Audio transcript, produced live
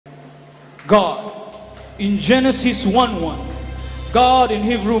God. In Genesis 1:1, God in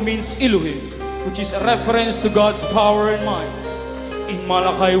Hebrew means Elohim, which is a reference to God's power and might. In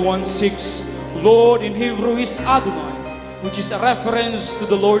Malachi 1:6, Lord in Hebrew is Adonai, which is a reference to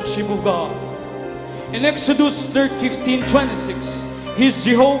the Lordship of God. In Exodus 15:26, He's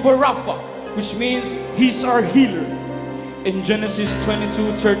Jehovah Rapha, which means He's our healer. In Genesis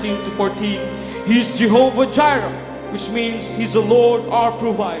 22:13-14, He's Jehovah Jireh, which means He's the Lord our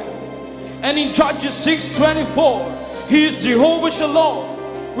provider. And in Judges 6:24, He is Jehovah Shalom,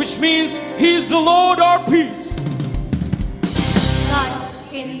 which means He is the Lord our peace. God,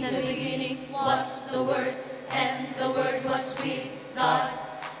 in the beginning was the Word, and the Word was with God.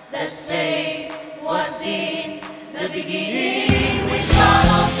 The same was in the beginning. With God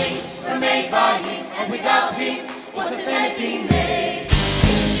all things were made by Him, and without Him wasn't anything made.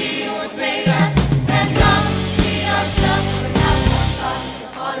 He was made us, and not we ourselves. We're now one God, the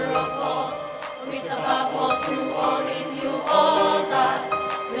Father of all, who is above all, through all, in you, all God,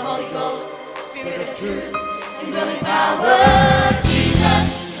 the Holy Ghost, Spirit of truth, indwelling power. Jesus,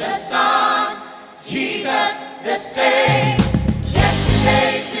 the Son, Jesus, the same,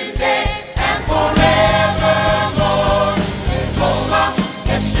 yesterday, today, and forevermore. Jehovah,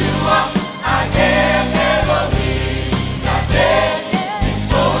 Yeshua, I am Elohim. Kadesh is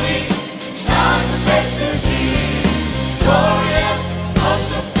holy, none compares to Thee. Glorious, all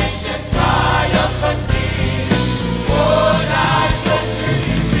sufficient, triumphantly. Lord, I treasure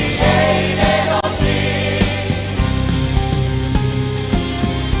You created all things.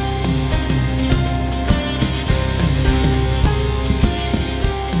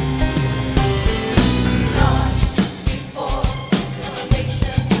 God, before the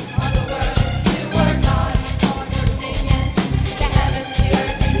foundations of the world, You were God. All Your dominions, the heavens, the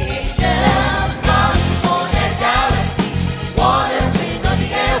earth, and the angels. God, before the galaxies, water, wind, on the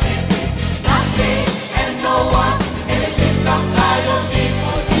air with me. Nothing and no one can exist outside of Me.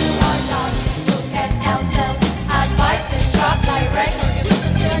 For You are God. Look at counsel, advice, instruct, direct, or give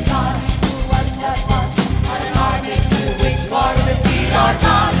wisdom to your God. Who was, what was, on an army to which part of the feet are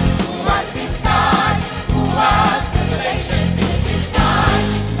God? Who was inside? Who was revelations in His time?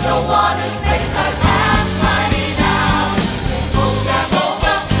 The waters place our paths finding out.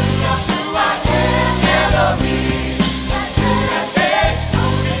 Jehovah, Yeshua, and Elohim. Kadesh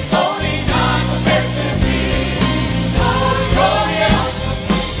is holy, none compares to Thee. Glorious,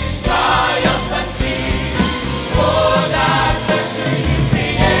 triumphantly. Lord, I treasure You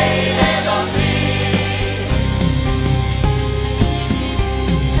created on Me.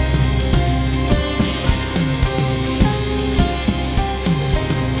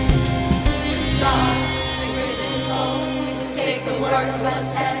 God, the greatest soul is to take the word of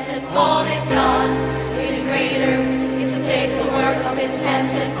His hands and call it God. Even greater is to take the word of His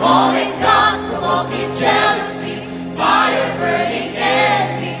hands and call it God. Provoke His jealousy, fire